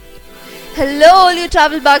Hello, all you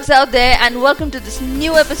travel bugs out there, and welcome to this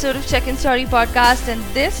new episode of Check-In Story Podcast. And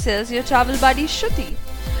this is your travel buddy Shruti.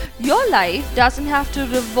 Your life doesn't have to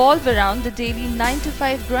revolve around the daily 9 to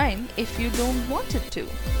 5 grind if you don't want it to.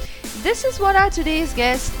 This is what our today's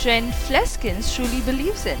guest, Trent Fleskens, truly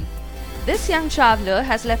believes in. This young traveler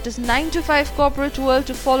has left his 9 to 5 corporate world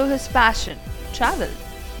to follow his passion, travel.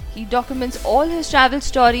 He documents all his travel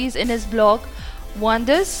stories in his blog,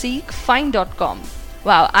 wanderseekfind.com.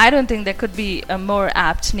 Wow, I don't think there could be a more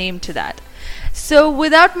apt name to that. So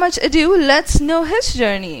without much ado, let's know his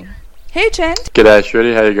journey. Hey Trent. G'day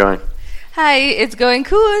Shruti, how you going? Hi, it's going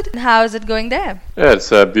good. How is it going there? Yeah,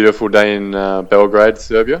 it's a beautiful day in Belgrade,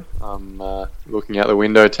 Serbia. I'm looking out the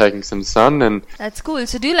window, taking some sun, and That's cool.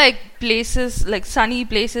 So do you like places, like sunny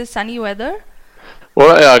places, sunny weather?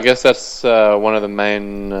 well, yeah, I guess that's one of the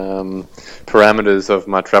main parameters of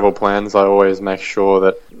my travel plans. I always make sure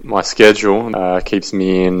that my schedule keeps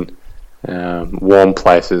me in warm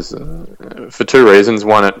places for two reasons.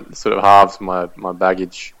 One, it sort of halves my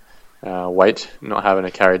baggage weight, not having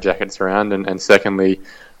to carry jackets around, and secondly,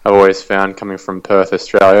 I've always found, coming from Perth,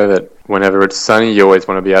 Australia, that whenever it's sunny, you always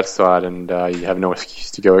want to be outside, and you have no excuse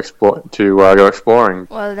to go exploring.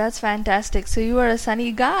 Well, that's fantastic. So you are a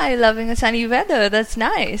sunny guy, loving a sunny weather. That's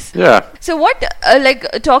nice. Yeah. So what,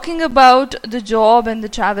 talking about the job and the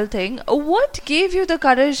travel thing, what gave you the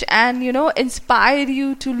courage and, inspired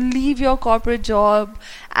you to leave your corporate job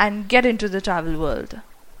and get into the travel world?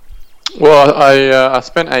 Well, I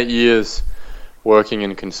spent 8 years working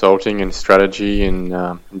in consulting and strategy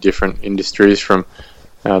in different industries, from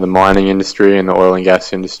the mining industry and the oil and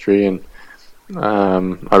gas industry, and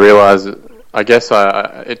I realized,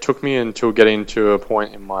 it took me until getting to a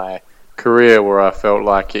point in my career where I felt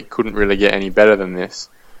like it couldn't really get any better than this,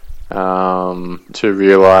 to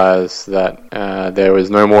realize that there was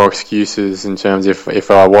no more excuses in terms of if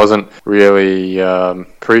I wasn't really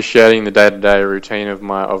appreciating the day-to-day routine of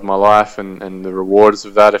my life and the rewards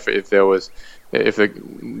of that, if there was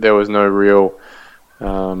no real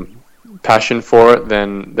passion for it,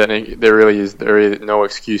 then there is no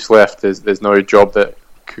excuse left. There's no job that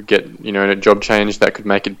could get, a job change that could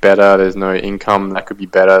make it better. There's no income that could be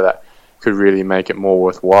better that could really make it more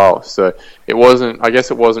worthwhile. So it wasn't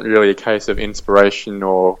really a case of inspiration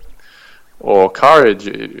or courage.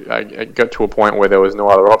 I got to a point where there was no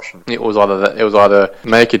other option. It was either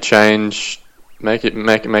make a change in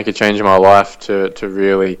my life to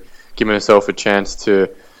really give myself a chance to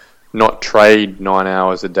not trade 9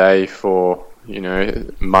 hours a day for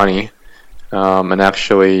money, and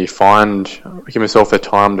actually give myself the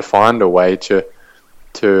time to find a way to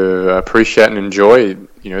appreciate and enjoy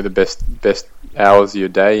the best hours of your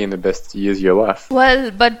day and the best years of your life. Well,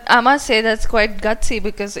 but I must say that's quite gutsy,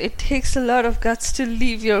 because it takes a lot of guts to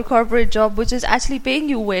leave your corporate job, which is actually paying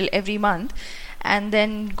you well every month, and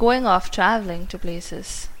then going off traveling to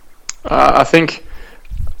places. I think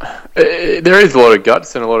there is a lot of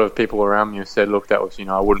guts, and a lot of people around me have said, look, that was,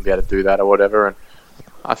 I wouldn't be able to do that or whatever. And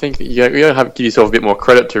I think you got to give yourself a bit more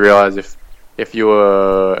credit to realize if you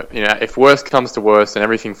were, if worst comes to worst and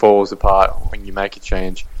everything falls apart when you make a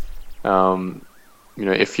change,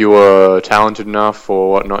 if you were talented enough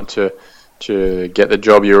or whatnot to get the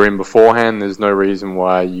job you were in beforehand, there's no reason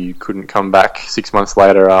why you couldn't come back 6 months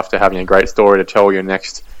later after having a great story to tell your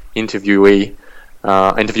next interviewer,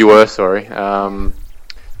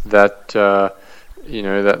 that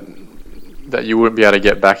you wouldn't be able to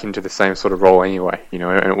get back into the same sort of role anyway, and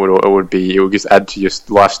it would just add to your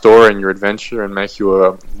life story and your adventure and make you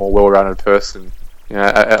a more well-rounded person.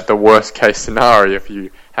 At the worst case scenario, if you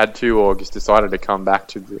had to or just decided to come back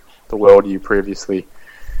to the world you previously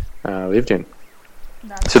lived in.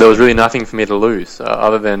 So there was really nothing for me to lose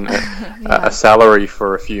other than a salary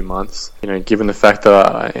for a few months. Given the fact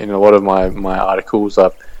that in a lot of my articles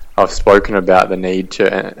I've spoken about the need to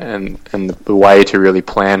and the way to really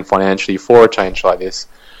plan financially for a change like this.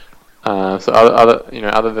 So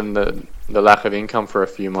other than the lack of income for a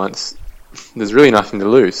few months, there's really nothing to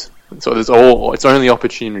lose. So it's only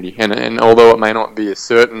opportunity, and although it may not be a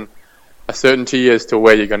certainty as to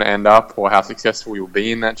where you're going to end up or how successful you'll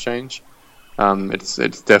be in that change,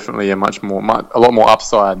 it's definitely a lot more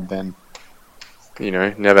upside than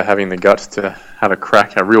never having the guts to have a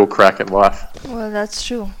real crack at life. Well, that's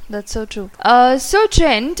true. That's so true. So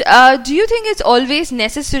Trent, do you think it's always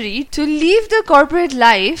necessary to leave the corporate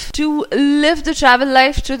life to live the travel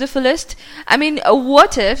life to the fullest? I mean,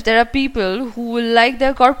 what if there are people who will like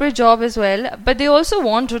their corporate job as well, but they also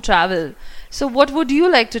want to travel? So what would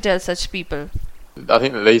you like to tell such people? I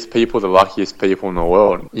think that these people are the luckiest people in the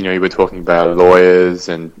world. You were talking about lawyers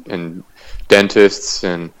and dentists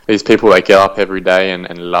and these people that get up every day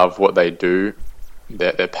and love what they do.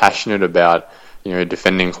 They're passionate about,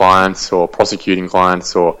 defending clients or prosecuting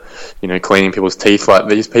clients or, cleaning people's teeth. Like,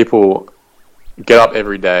 these people get up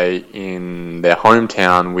every day in their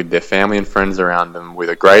hometown with their family and friends around them with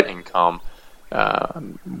a great income,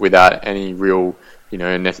 without any real,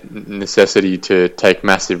 necessity to take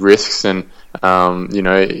massive risks. And,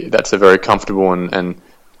 that's a very comfortable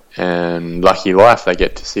and lucky life. They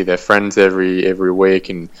get to see their friends every week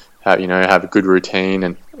and have a good routine.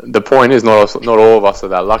 And the point is, not all of us are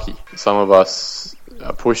that lucky. Some of us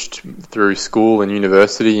are pushed through school and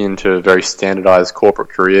university into very standardized corporate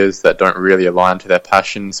careers that don't really align to their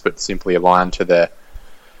passions, but simply align to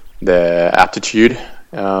their aptitude.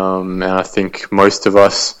 And I think most of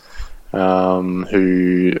us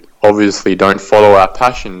who obviously don't follow our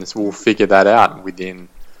passions will figure that out within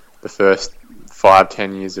the first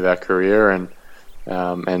 5-10 years of our career, and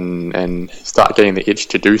start getting the itch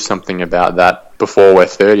to do something about that before we're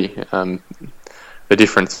 30. The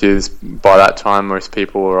difference is, by that time, most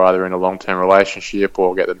people are either in a long-term relationship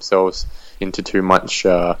or get themselves into too much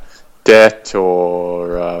debt,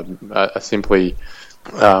 or are simply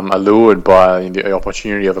allured by the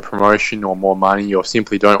opportunity of a promotion or more money, or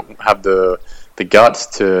simply don't have the guts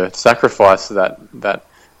to sacrifice that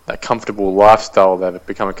comfortable lifestyle they've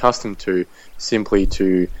become accustomed to, simply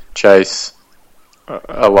to chase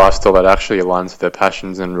a lifestyle that actually aligns with their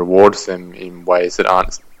passions and rewards them in ways that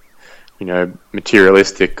aren't,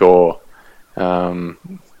 materialistic or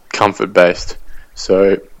comfort-based.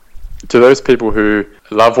 So to those people who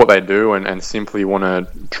love what they do and simply want to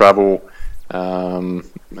travel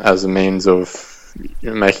as a means of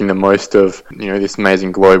making the most of this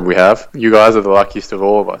amazing globe we have, you guys are the luckiest of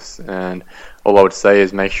all of us. And all I would say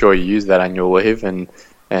is make sure you use that annual leave and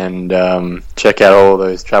check out all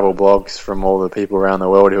those travel blogs from all the people around the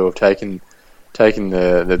world who have taken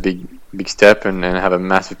the big step and have a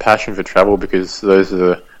massive passion for travel, because those are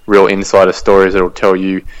the real insider stories that will tell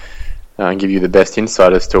you and give you the best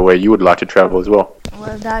insight as to where you would like to travel as well.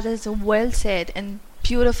 Well, that is well said and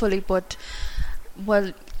beautifully put.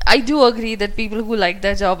 Well, I do agree that people who like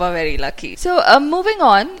their job are very lucky. So, moving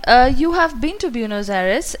on, you have been to Buenos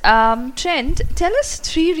Aires. Trent, tell us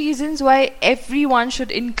 3 reasons why everyone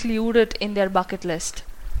should include it in their bucket list.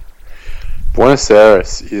 Buenos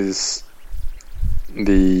Aires is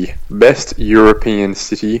the best European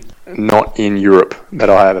city not in Europe that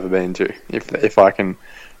I have ever been to, if I can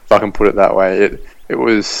put it that way. It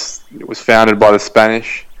was founded by the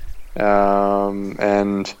Spanish,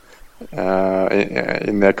 and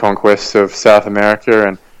in their conquest of South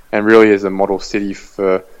America, and really is a model city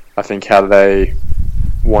for, I think, how they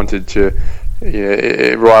wanted to.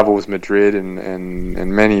 It rivals Madrid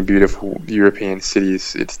and many beautiful European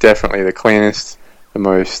cities. It's definitely the cleanest, the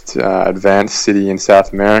most advanced city in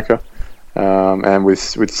South America, and with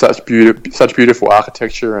such beautiful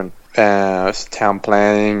architecture and town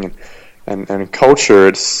planning and culture.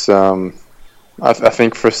 It's I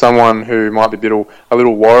think for someone who might be a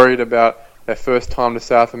little worried about their first time to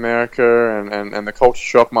South America and the culture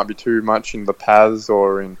shock might be too much in La Paz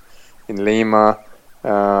or in Lima,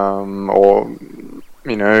 or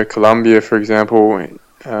Colombia, for example, and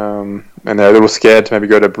they're a little scared to maybe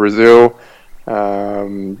go to Brazil.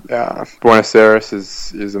 Buenos Aires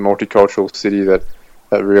is a multicultural city that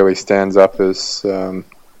really stands up as a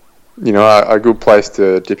good place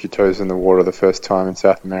to dip your toes in the water the first time in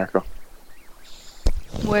South America.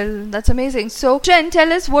 Well, that's amazing. So, Trent,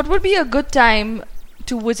 tell us, what would be a good time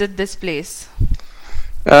to visit this place?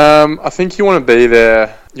 I think you want to be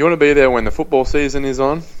there. You want to be there when the football season is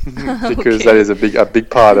on, because that is a big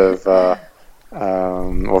part of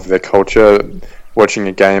their culture. Watching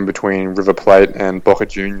a game between River Plate and Boca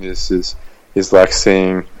Juniors is like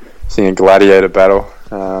seeing a gladiator battle.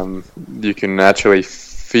 You can actually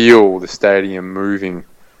feel the stadium moving,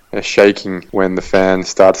 shaking when the fans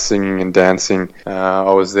start singing and dancing.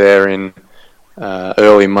 I was there in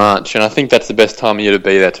early March, and I think that's the best time of year to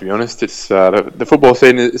be there, to be honest. It's the football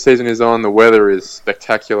season is on, the weather is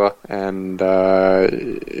spectacular, and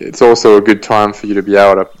it's also a good time for you to be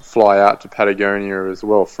able to fly out to Patagonia as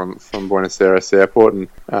well from Buenos Aires Airport. And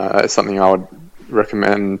it's something I would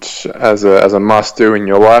recommend as a must-do in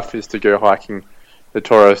your life, is to go hiking the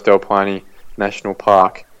Torres del Paine National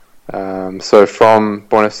Park. So from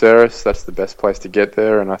Buenos Aires, that's the best place to get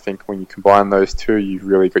there, and I think when you combine those two, you've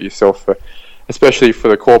really got yourself especially for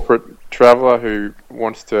the corporate traveller who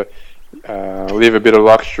wants to live a bit of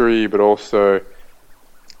luxury but also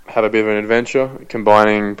have a bit of an adventure.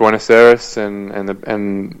 Combining Buenos Aires and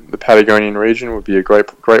the Patagonian region would be a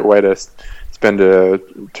great way to spend a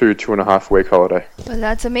 2.5 week holiday. Well,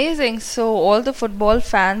 that's amazing. So, all the football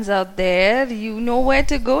fans out there, you know where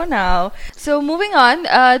to go now. So, moving on,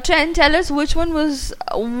 Trent, tell us which one was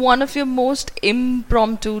one of your most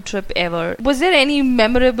impromptu trip ever. Was there any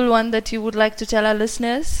memorable one that you would like to tell our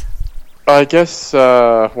listeners? I guess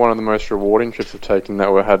one of the most rewarding trips I've taken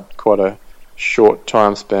that had quite a short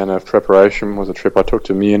time span of preparation was a trip I took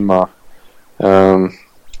to Myanmar.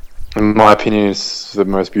 In my opinion, it's the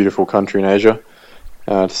most beautiful country in Asia.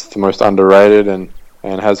 It's the most underrated and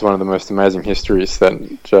has one of the most amazing histories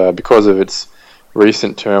that, because of its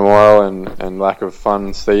recent turmoil and lack of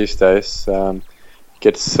funds these days,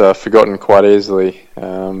 gets forgotten quite easily.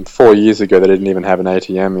 4 years ago, they didn't even have an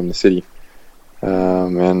ATM in the city.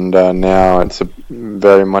 And now it's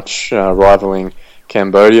very much rivaling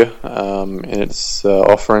Cambodia in its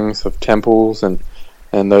offerings of temples and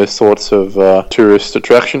those sorts of tourist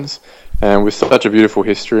attractions, and with such a beautiful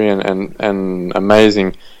history and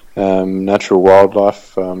amazing natural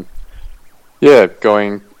wildlife.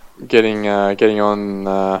 Getting on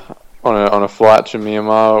a flight to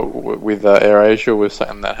Myanmar with AirAsia was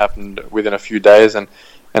something that happened within a few days, and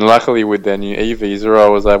luckily with their new e-visa, I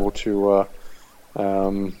was able to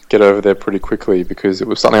get over there pretty quickly, because it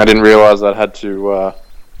was something I didn't realise I'd had to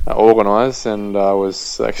organise, and I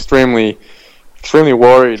was extremely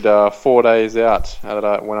worried 4 days out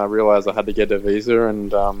when I realised I had to get a visa,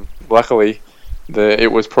 and luckily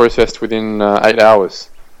it was processed within 8 hours,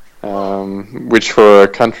 which for a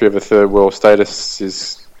country of a third world status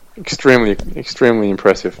is extremely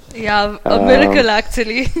impressive. Yeah, a miracle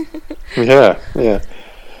actually. Yeah.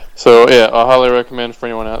 So I highly recommend for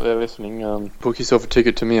anyone out there listening, book yourself a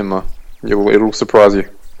ticket to Myanmar. It'll surprise you.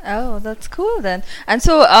 Oh, that's cool then. And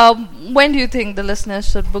so, when do you think the listeners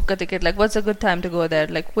should book a ticket? Like, what's a good time to go there?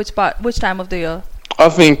 Like, which time of the year? I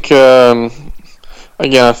think,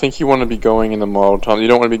 I think you want to be going in the mild time. You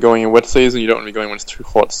don't want to be going in wet season. You don't want to be going when it's too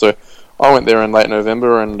hot. So, I went there in late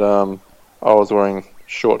November, and I was wearing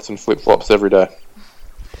shorts and flip-flops every day.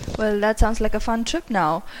 Well, that sounds like a fun trip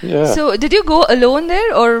now. Yeah. So, did you go alone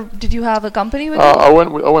there, or did you have a company with you? I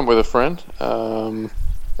went with a friend,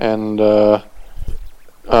 and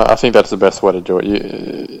I think that's the best way to do it.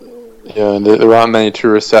 There aren't many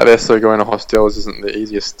tourists out there, so going to hostels isn't the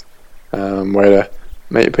easiest way to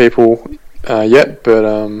meet people yet. But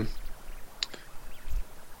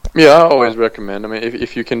I always recommend. I mean,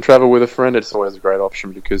 if you can travel with a friend, it's always a great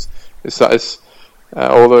option, because it's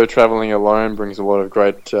although traveling alone brings a lot of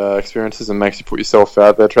great experiences and makes you put yourself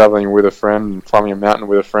out there, traveling with a friend and climbing a mountain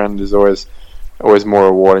with a friend is always more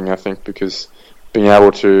rewarding, I think, because being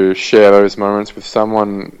able to share those moments with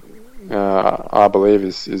someone, I believe,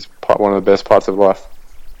 is one of the best parts of life.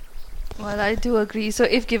 Well, I do agree. So,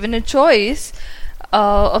 if given a choice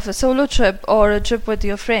of a solo trip or a trip with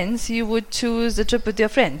your friends, you would choose a trip with your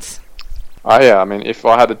friends? I mean, if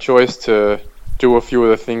I had the choice to do a few of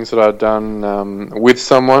the things that I'd done with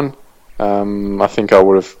someone, I think I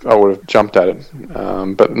would have jumped at it.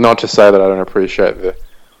 But not to say that I don't appreciate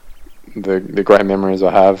the great memories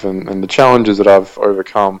I have and the challenges that I've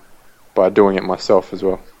overcome by doing it myself as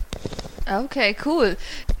well. Okay, cool.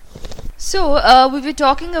 So, we were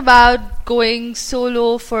talking about going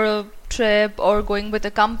solo for a trip or going with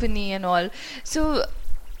a company and all. So,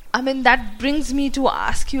 I mean, that brings me to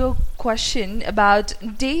ask you a question about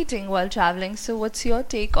dating while traveling. So, what's your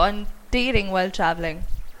take on dating while traveling?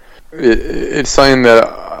 It's something that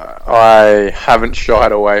I haven't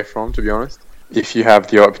shied away from, to be honest. If you have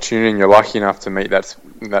the opportunity and you're lucky enough to meet that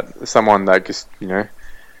someone that just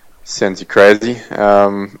sends you crazy,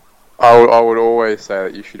 I would always say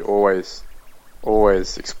that you should always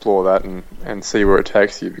explore that and see where it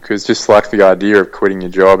takes you, because just like the idea of quitting your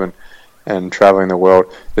job and traveling the world,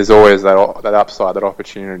 there's always that upside, that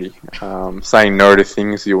opportunity. Saying no to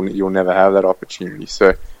things, you'll never have that opportunity.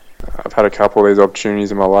 So I've had a couple of these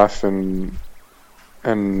opportunities in my life, and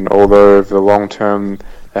although over the long term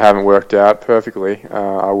they haven't worked out perfectly,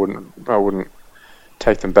 I wouldn't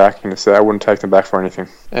take them back. I wouldn't take them back for anything.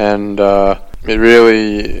 And it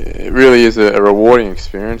really is a rewarding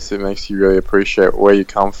experience. It makes you really appreciate where you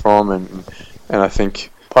come from, and I think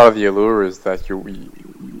part of the allure is that you're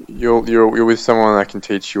with someone that can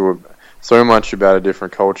teach you so much about a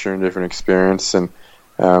different culture and different experience, and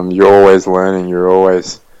you're always learning. You're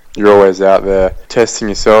always you're always out there testing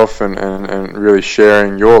yourself and really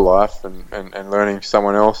sharing your life and learning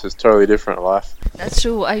someone else's totally different life. That's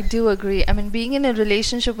true. I do agree. I mean, being in a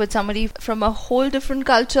relationship with somebody from a whole different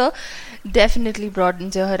culture definitely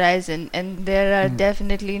broadens your horizon, and there are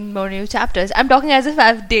definitely more new chapters. I'm talking as if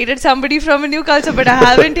I've dated somebody from a new culture, but I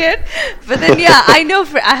haven't yet. But then, yeah, I know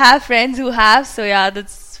I have friends who have, so yeah,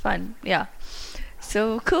 that's fun. Yeah.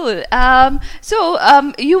 So cool.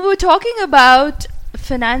 You were talking about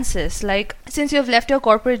finances, like since you've left your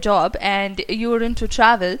corporate job and you were into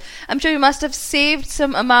travel, I'm sure you must have saved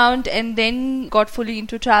some amount and then got fully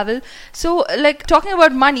into travel. So like, talking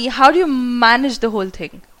about money, how do you manage the whole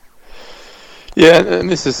thing? Yeah, and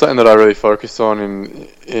this is something that I really focus on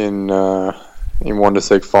in Wander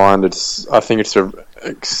Seek Find. I think it's an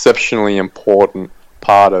exceptionally important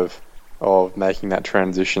part of making that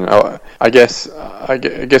transition. I guess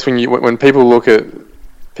when people look at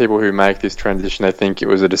people who make this transition, they think it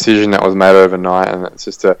was a decision that was made overnight, and it's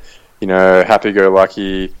just a,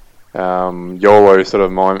 happy-go-lucky YOLO sort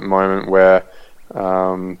of moment where,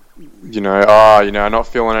 I'm not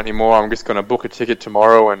feeling it anymore. I'm just going to book a ticket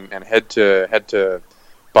tomorrow and head to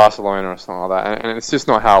Barcelona or something like that. And it's just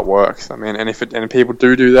not how it works. I mean, and people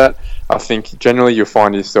do that, I think generally you'll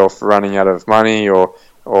find yourself running out of money or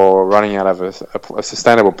running out of a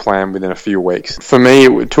sustainable plan within a few weeks. For me,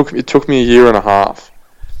 it took me a year and a half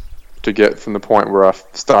to get from the point where I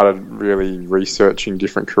started really researching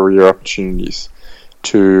different career opportunities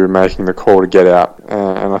to making the call to get out.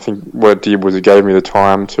 And I think what it did was it gave me the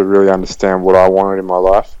time to really understand what I wanted in my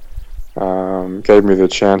life. Gave me the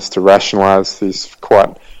chance to rationalise these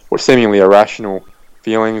what seemingly irrational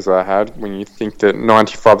feelings I had when you think that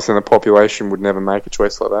 95% of the population would never make a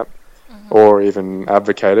choice like that, or even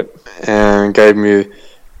advocate it, and gave me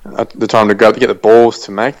the time to get the balls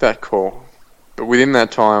to make that call. But within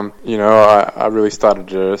that time, I really started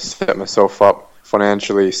to set myself up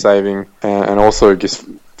financially, saving, and also just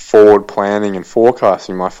forward planning and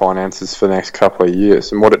forecasting my finances for the next couple of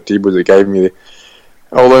years. And what it did was it gave me,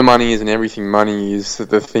 although money isn't everything, money is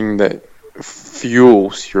the thing that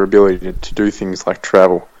fuels your ability to do things like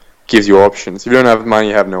travel, gives you options. If you don't have money,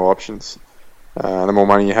 you have no options. The more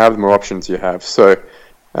money you have, the more options you have. So,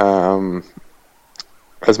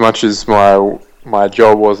 as much as my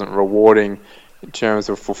job wasn't rewarding in terms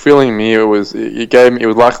of fulfilling me,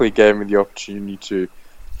 it likely gave me the opportunity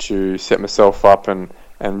to set myself up and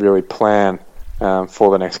really plan for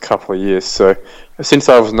the next couple of years. So, since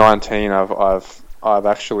I was 19, I've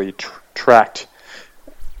actually tracked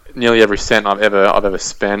nearly every cent I've ever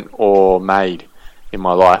spent or made in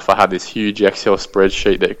my life. I have this huge Excel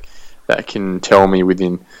spreadsheet that can tell me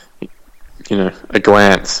within a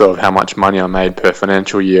glance of how much money I made per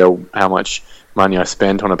financial year, how much money I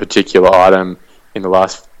spent on a particular item in the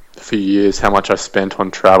last few years, how much I spent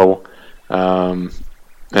on travel, and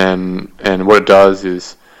what it does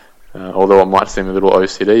is, although it might seem a little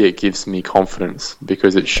OCD, it gives me confidence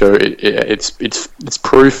because it's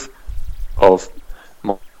proof of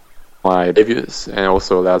my behaviours, and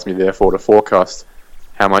also allows me therefore to forecast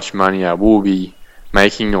how much money I will be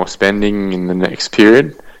making or spending in the next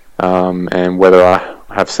period, and whether I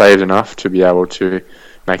have saved enough to be able to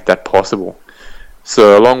make that possible.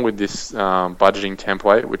 So along with this budgeting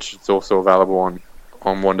template, which is also available on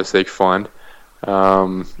Wander Seek Find,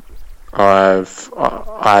 I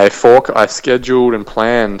scheduled and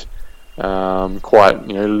planned quite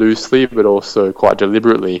loosely, but also quite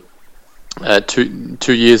deliberately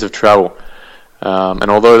 2 years of travel.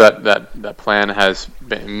 And although that plan has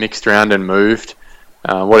been mixed around and moved,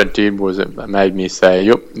 what it did was it made me say,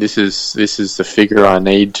 "Yep, this is the figure I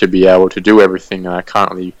need to be able to do everything I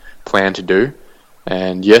currently plan to do."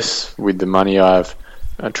 And yes, with the money I've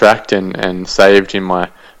tracked and saved in my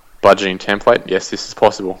budgeting template, yes, this is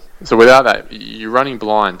possible. So without that, you're running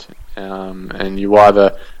blind, and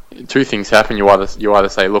two things happen. You either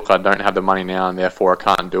say, "Look, I don't have the money now, and therefore I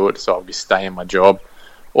can't do it, so I'll just stay in my job,"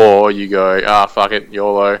 or you go, fuck it,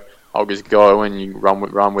 YOLO, I'll just go, and you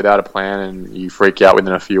run without a plan, and you freak out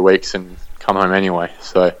within a few weeks and come home anyway.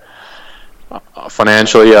 So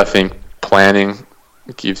financially, I think planning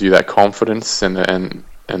gives you that confidence and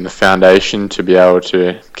the foundation to be able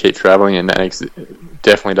to keep traveling, and that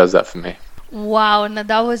definitely does that for me. Wow, now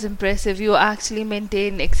that was impressive. You actually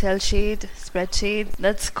maintain Excel spreadsheet.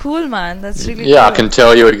 That's cool, man. That's really cool. I can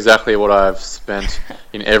tell you exactly what I've spent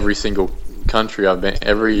in every single country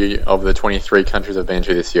every of the 23 countries I've been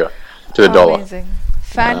to this year, to the dollar. Amazing.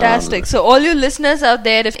 Fantastic. So all you listeners out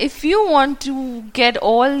there, if you want to get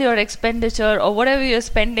all your expenditure or whatever you're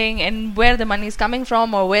spending and where the money is coming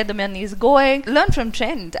from or where the money is going, learn from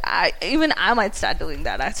Trent. Even I might start doing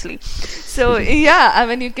that actually. So yeah, I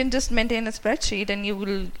mean, you can just maintain a spreadsheet and you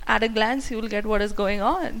will, at a glance, you will get what is going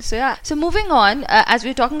on. So yeah. So moving on, as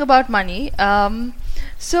we're talking about money,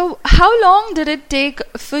 so how long did it take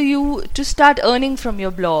for you to start earning from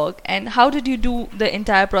your blog, and how did you do the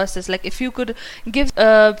entire process? Like, if you could give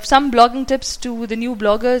some blogging tips to the new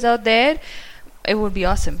bloggers out there, it would be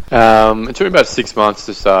awesome. It took me about 6 months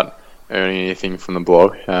to start earning anything from the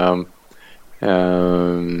blog.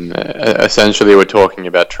 Essentially, we're talking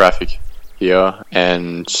about traffic here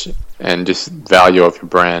and just value of your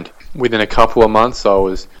brand. Within a couple of months, I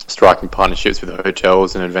was striking partnerships with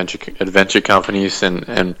hotels and adventure companies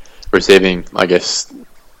and receiving, I guess,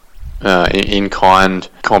 in-kind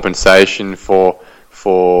compensation for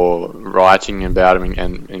writing about them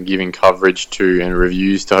and giving coverage to and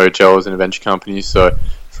reviews to hotels and adventure companies. So,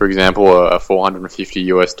 for example, a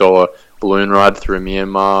 $450 balloon ride through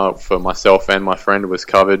Myanmar for myself and my friend was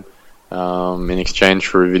covered in exchange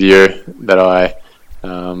for a video that I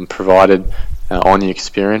provided on the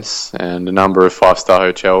experience, and a number of 5-star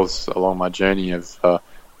hotels along my journey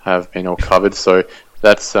have been all covered. So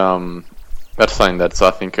that's something that's,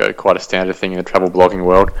 I think, quite a standard thing in the travel blogging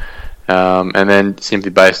world. And then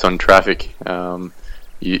simply based on traffic,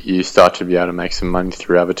 you start to be able to make some money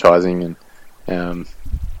through advertising and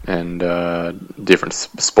different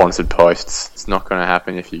sponsored posts. It's not going to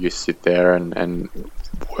happen if you just sit there and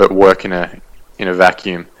work in a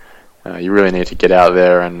vacuum. You really need to get out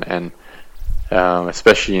there and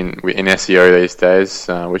especially in SEO these days,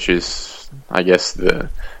 which is, I guess, the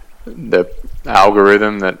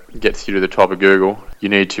algorithm that gets you to the top of Google. You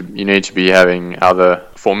need to be having other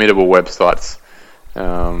formidable websites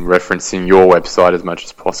referencing your website as much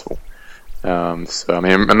as possible. So I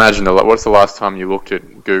mean, imagine what's the last time you looked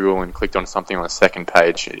at Google and clicked on something on the second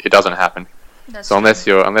page? It doesn't happen. That's so unless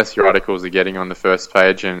your articles are getting on the first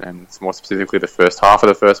page and more specifically the first half of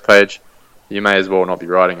the first page, you may as well not be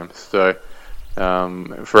writing them. So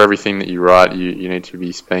for everything that you write, you need to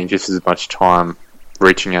be spending just as much time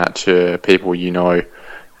reaching out to people you know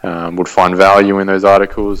would find value in those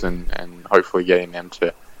articles and hopefully getting them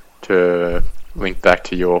to link back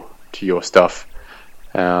to your stuff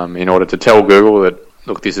in order to tell Google that,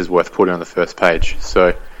 look, this is worth putting on the first page.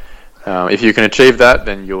 So if you can achieve that,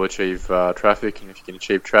 then you'll achieve traffic, and if you can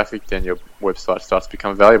achieve traffic, then your website starts to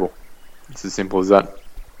become valuable. It's as simple as that.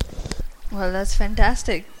 Well, that's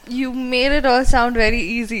fantastic. You made it all sound very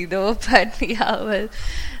easy though, but yeah, well,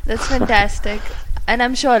 that's fantastic. And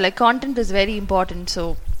I'm sure like content is very important,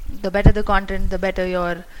 so the better the content, the better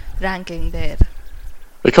your ranking there.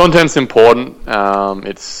 The content's important.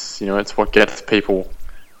 It's what gets people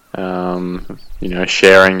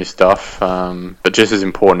sharing your stuff, but just as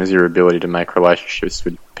important is your ability to make relationships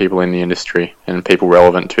with people in the industry and people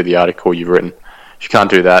relevant to the article you've written. If you can't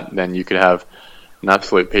do that, then you could have an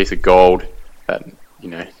absolute piece of gold that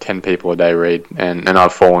 10 people a day read, and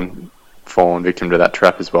I've fallen victim to that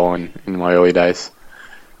trap as well in my early days.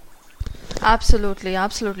 Absolutely,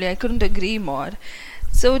 I couldn't agree more.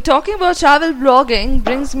 So talking about travel blogging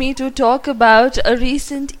brings me to talk about a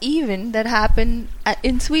recent event that happened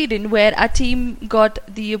in Sweden where our team got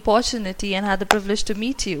the opportunity and had the privilege to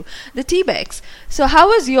meet you, the TBEX. So how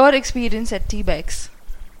was your experience at TBEX?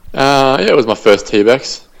 It was my first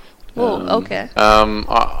TBEX. Oh, okay.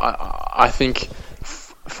 I think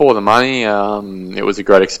for the money, it was a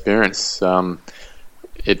great experience.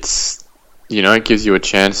 It gives you a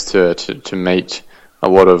chance to meet a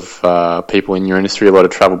lot of people in your industry, a lot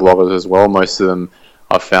of travel bloggers as well. Most of them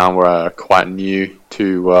I found were quite new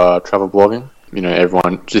to travel blogging.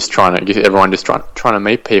 Everyone just trying to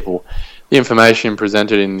meet people. The information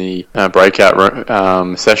presented in the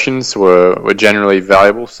breakout sessions were generally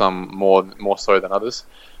valuable. Some more so than others.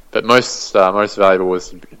 But most valuable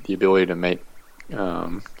was the ability to meet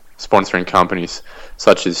sponsoring companies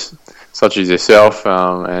such as yourself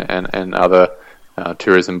and other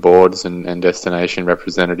tourism boards and destination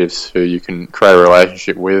representatives who you can create a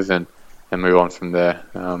relationship with and move on from there.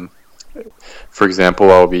 For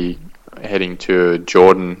example, I'll be heading to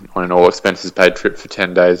Jordan on an all expenses paid trip for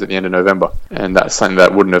 10 days at the end of November, and that's something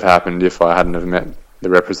that wouldn't have happened if I hadn't have met the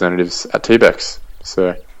representatives at TBEX.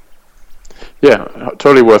 So yeah,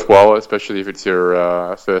 totally worthwhile, especially if it's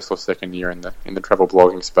your first or second year in the travel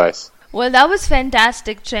blogging space. Well, that was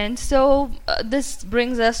fantastic, Trent. So this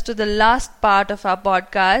brings us to the last part of our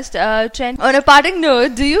podcast. Trent, on a parting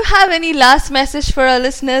note, do you have any last message for our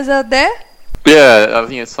listeners out there? Yeah, I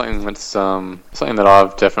think it's something that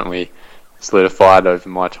I've definitely solidified over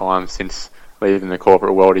my time since leaving the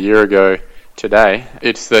corporate world a year ago today.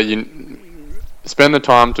 It's that you spend the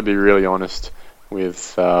time to be really honest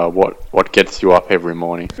with what gets you up every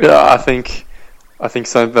morning. Yeah, I think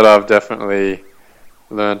something that I've definitely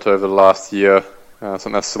learnt over the last year,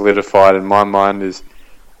 something that's solidified in my mind,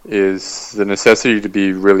 is the necessity to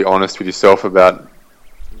be really honest with yourself about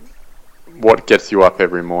what gets you up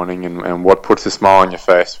every morning and what puts a smile on your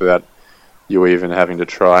face without you even having to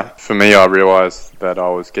try. For me, I realised that I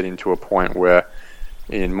was getting to a point where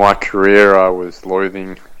in my career I was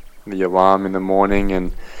loathing the alarm in the morning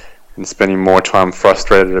and spending more time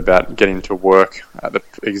frustrated about getting to work at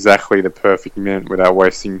exactly the perfect minute without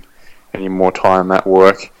wasting any more time at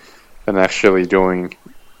work than actually doing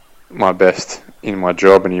my best in my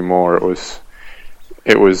job anymore.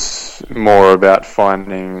 It was more about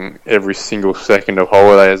finding every single second of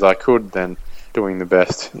holiday as I could than doing the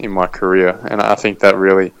best in my career. And I think that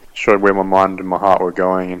really showed where my mind and my heart were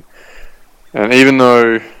going. And even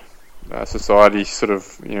though society sort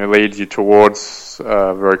of leads you towards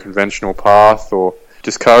a very conventional path or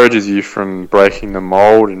discourages you from breaking the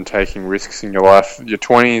mold and taking risks in your life, your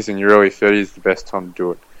 20s and your early 30s is the best time to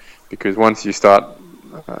do it. Because once you start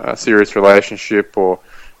a serious relationship or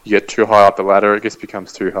you get too high up the ladder, it just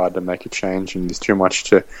becomes too hard to make a change and there's too much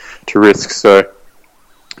to risk. So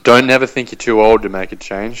don't never think you're too old to make a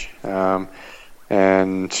change,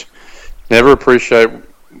 and never appreciate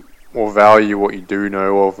or value what you do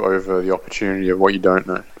know of over the opportunity of what you don't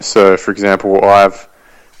know. So, for example, I've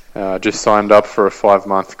just signed up for a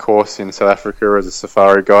 5-month course in South Africa as a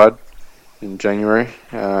safari guide in January.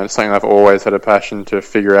 It's something I've always had a passion to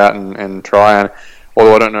figure out and try. And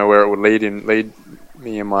although I don't know where it would lead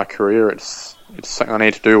me in my career, it's something I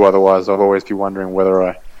need to do. Otherwise, I'll always be wondering whether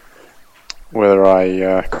I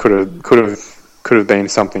could have been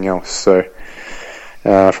something else. So.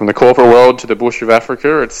 From the corporate world to the bush of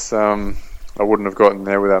Africa, I wouldn't have gotten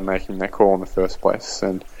there without making that call in the first place.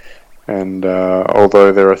 And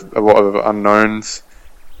although there are a lot of unknowns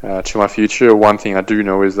to my future, one thing I do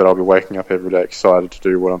know is that I'll be waking up every day excited to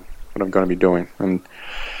do what I'm going to be doing. And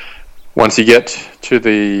once you get to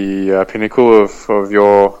the pinnacle of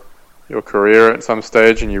your career at some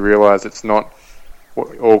stage, and you realise it's not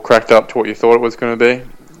all cracked up to what you thought it was going to be.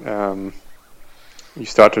 You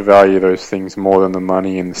start to value those things more than the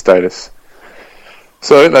money and the status.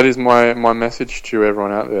 So that is my message to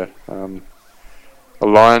everyone out there.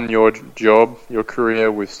 Align your job, your career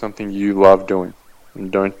with something you love doing. And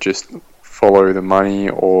don't just follow the money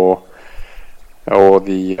or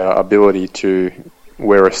the ability to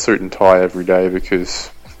wear a suit and tie every day because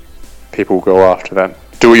people go after that.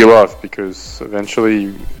 Do what you love, because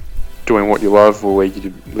eventually doing what you love will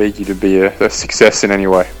lead you to be a success in any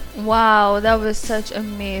way. Wow, that was such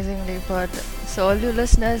amazingly put. So all you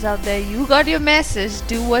listeners out there, you got your message.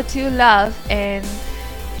 Do what you love and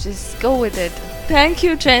just go with it. Thank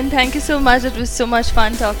you, Trent. Thank you so much. It was so much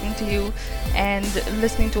fun talking to you and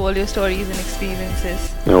listening to all your stories and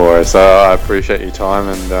experiences. No worries. I appreciate your time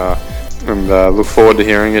and look forward to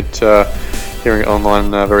hearing it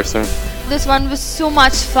online very soon. This one was so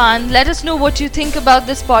much fun. Let us know what you think about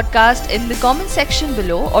this podcast in the comment section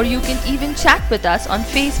below, or you can even chat with us on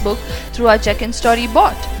Facebook through our Check-in Story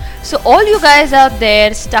bot. So all you guys out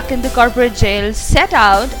there stuck in the corporate jail, set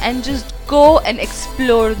out and just go and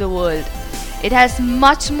explore the world. It has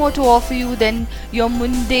much more to offer you than your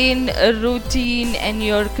mundane routine and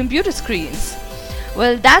your computer screens.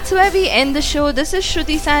 Well, that's where we end the show. This is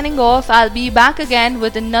Shruti signing off. I'll be back again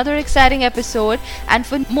with another exciting episode. And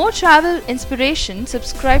for more travel inspiration,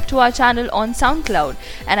 subscribe to our channel on SoundCloud.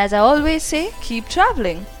 And as I always say, keep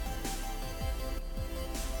traveling.